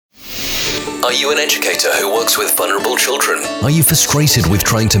Are you an educator who works with vulnerable children? Are you frustrated with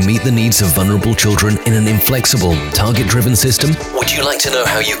trying to meet the needs of vulnerable children in an inflexible, target-driven system? Would you like to know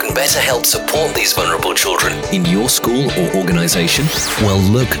how you can better help support these vulnerable children in your school or organization? Well,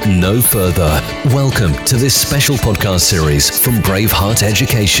 look no further. Welcome to this special podcast series from Braveheart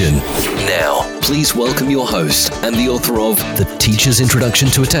Education. Now, please welcome your host and the author of The Teacher's Introduction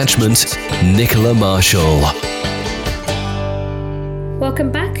to Attachment, Nicola Marshall.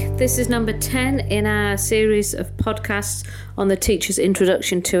 Welcome back. This is number 10 in our series of podcasts on the Teacher's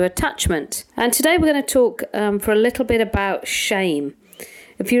Introduction to Attachment. And today we're going to talk for a little bit about shame.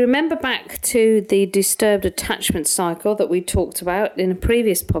 If you remember back to the disturbed attachment cycle that we talked about in a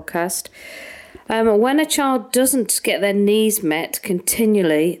previous podcast, when a child doesn't get their needs met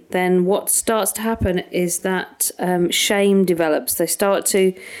continually, then what starts to happen is that shame develops. They start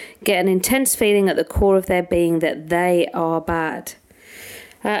to get an intense feeling at the core of their being that they are bad.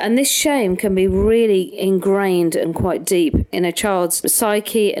 And this shame can be really ingrained and quite deep in a child's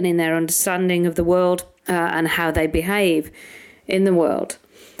psyche and in their understanding of the world and how they behave in the world.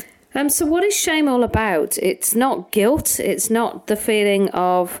 So what is shame all about? It's not guilt. It's not the feeling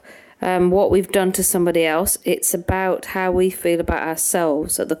of what we've done to somebody else. It's about how we feel about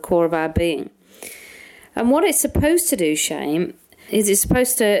ourselves at the core of our being. And what it's supposed to do, shame, is it's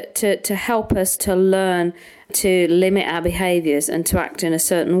supposed to help us to learn to limit our behaviours and to act in a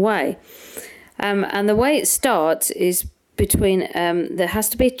certain way. And the way it starts is between, there has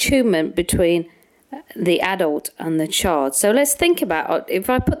to be attunement between the adult and the child. So let's think about, if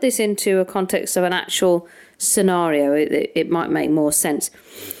I put this into a context of an actual scenario, it might make more sense.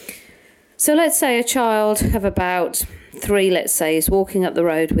 So let's say a child of about 3, let's say, is walking up the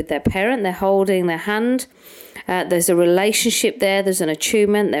road with their parent. They're holding their hand. There's a relationship there. There's an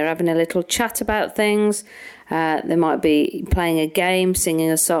attunement. They're having a little chat about things. They might be playing a game,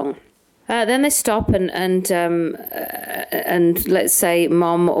 singing a song. Then they stop and let's say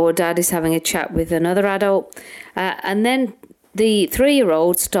mom or dad is having a chat with another adult. And then the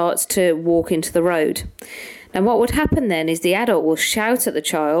 3-year-old starts to walk into the road. Now, what would happen then is the adult will shout at the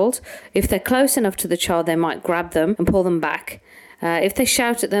child. If they're close enough to the child, they might grab them and pull them back. If they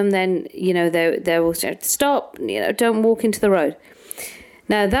shout at them, then, they will shout, stop, don't walk into the road.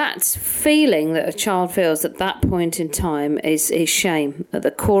 Now, that feeling that a child feels at that point in time is shame at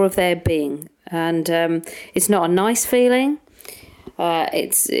the core of their being. And it's not a nice feeling.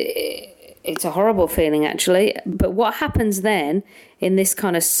 It's a horrible feeling, actually. But what happens then in this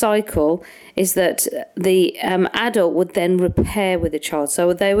kind of cycle is that the adult would then repair with the child.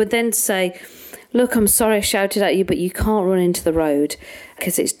 So they would then say, look, I'm sorry I shouted at you, but you can't run into the road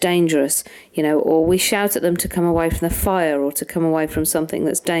because it's dangerous, or we shout at them to come away from the fire or to come away from something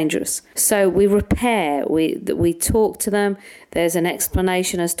that's dangerous. So we repair, we talk to them, there's an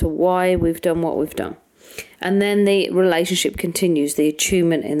explanation as to why we've done what we've done. And then the relationship continues, the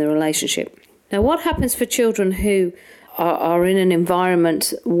attunement in the relationship. Now, what happens for children who are in an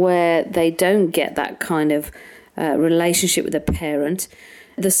environment where they don't get that kind of relationship with a parent?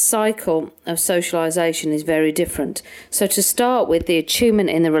 The cycle of socialization is very different. So to start with, the attunement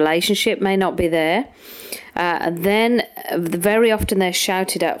in the relationship may not be there. Then very often they're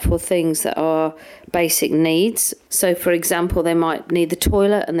shouted at for things that are basic needs. So, for example, they might need the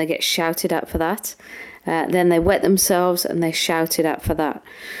toilet and they get shouted at for that. Then they wet themselves and they're shouted at for that.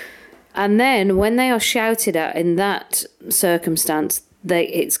 And then when they are shouted at in that circumstance,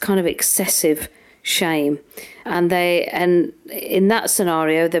 it's kind of excessive shame. And in that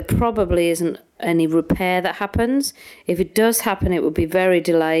scenario, there probably isn't any repair that happens. If it does happen, it will be very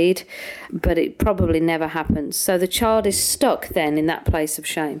delayed, but it probably never happens. So the child is stuck then in that place of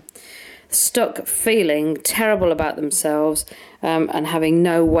shame, stuck feeling terrible about themselves and having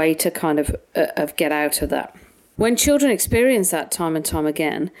no way to kind of get out of that. When children experience that time and time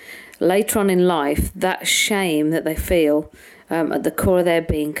again, later on in life, that shame that they feel at the core of their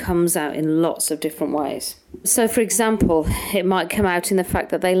being comes out in lots of different ways. So, for example, it might come out in the fact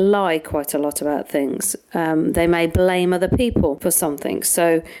that they lie quite a lot about things. They may blame other people for something.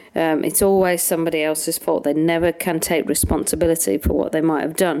 So it's always somebody else's fault. They never can take responsibility for what they might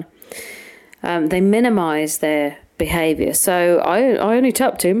have done. They minimise their behaviour. So I only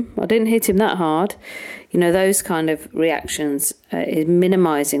tapped him. I didn't hit him that hard. Those kind of reactions is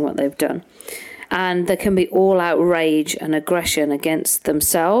minimising what they've done. And there can be all-out rage and aggression against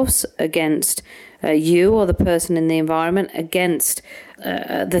themselves, against you or the person in the environment, against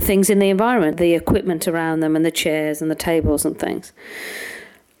the things in the environment, the equipment around them and the chairs and the tables and things.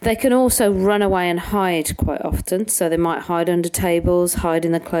 They can also run away and hide quite often. So they might hide under tables, hide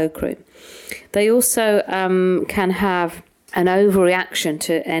in the cloakroom. They also can have an overreaction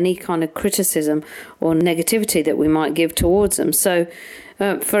to any kind of criticism or negativity that we might give towards them. So,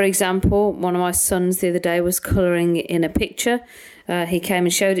 for example, one of my sons the other day was colouring in a picture. He came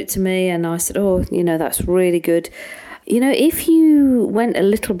and showed it to me, and I said, "Oh, that's really good. If you went a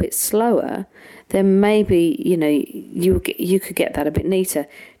little bit slower, then maybe, you could get that a bit neater."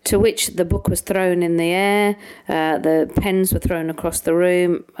 To which the book was thrown in the air, the pens were thrown across the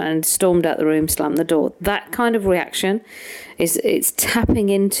room, and stormed out the room, slammed the door. That kind of reaction it's tapping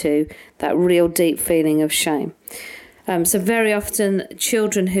into that real deep feeling of shame. So very often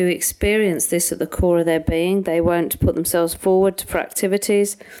children who experience this at the core of their being, they won't put themselves forward for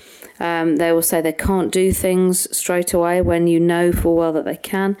activities. They will say they can't do things straight away when you know full well that they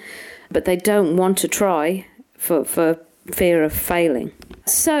can, but they don't want to try for fear of failing.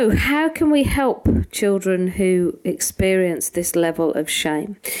 So how can we help children who experience this level of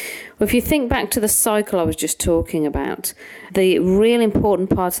shame? Well, if you think back to the cycle I was just talking about, the real important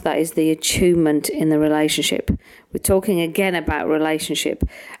part of that is the attunement in the relationship. We're talking again about relationship,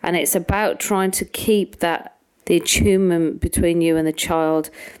 and it's about trying to keep the attunement between you and the child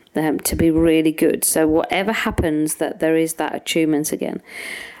to be really good. So whatever happens, that there is that attunement again.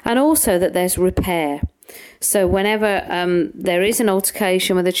 And also that there's repair. So whenever there is an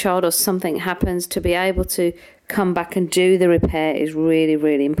altercation with a child or something happens, to be able to come back and do the repair is really,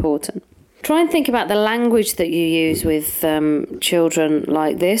 really important. Try and think about the language that you use with children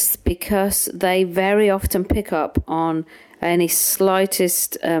like this, because they very often pick up on any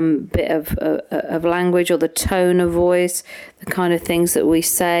slightest bit of language or the tone of voice, the kind of things that we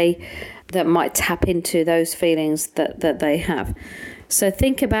say that might tap into those feelings that they have. So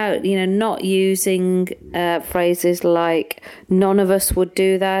think about, not using phrases like "none of us would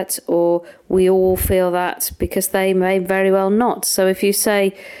do that" or "we all feel that," because they may very well not. So if you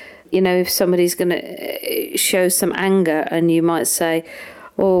say, if somebody's going to show some anger, and you might say,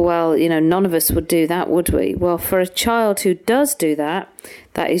 "Oh, well, none of us would do that, would we?" Well, for a child who does do that,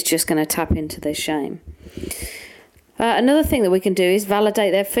 that is just going to tap into their shame. Another thing that we can do is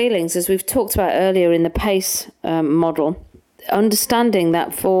validate their feelings, as we've talked about earlier in the PACE model. Understanding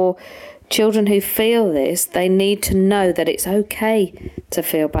that for children who feel this, they need to know that it's okay to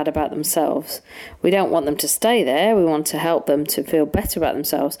feel bad about themselves. We don't want them to stay there. We want to help them to feel better about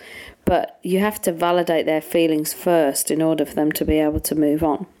themselves. But you have to validate their feelings first in order for them to be able to move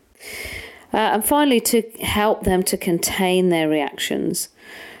on. And finally, to help them to contain their reactions.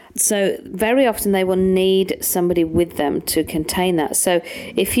 So very often they will need somebody with them to contain that. So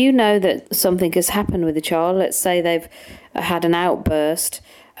if you know that something has happened with a child, let's say they've had an outburst,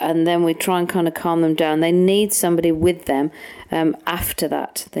 and then we try and kind of calm them down, they need somebody with them after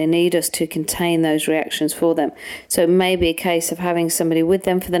that. They need us to contain those reactions for them. So it may be a case of having somebody with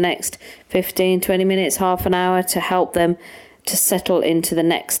them for the next 15, 20 minutes, half an hour, to help them to settle into the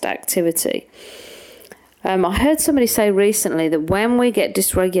next activity. I heard somebody say recently that when we get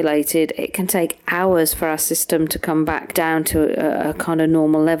dysregulated, it can take hours for our system to come back down to a kind of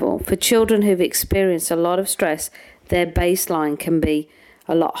normal level. For children who've experienced a lot of stress, their baseline can be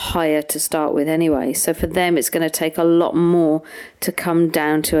a lot higher to start with anyway. So for them, it's going to take a lot more to come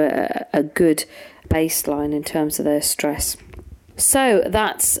down to a good baseline in terms of their stress. So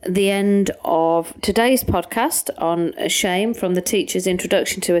that's the end of today's podcast on shame from the Teacher's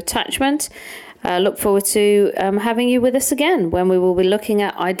Introduction to Attachment. Look forward to having you with us again when we will be looking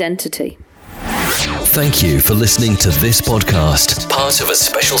at identity. Thank you for listening to this podcast, part of a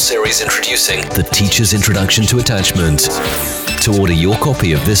special series introducing the Teacher's Introduction to Attachment. To order your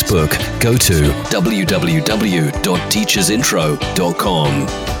copy of this book, go to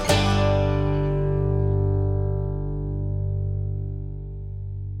www.teachersintro.com.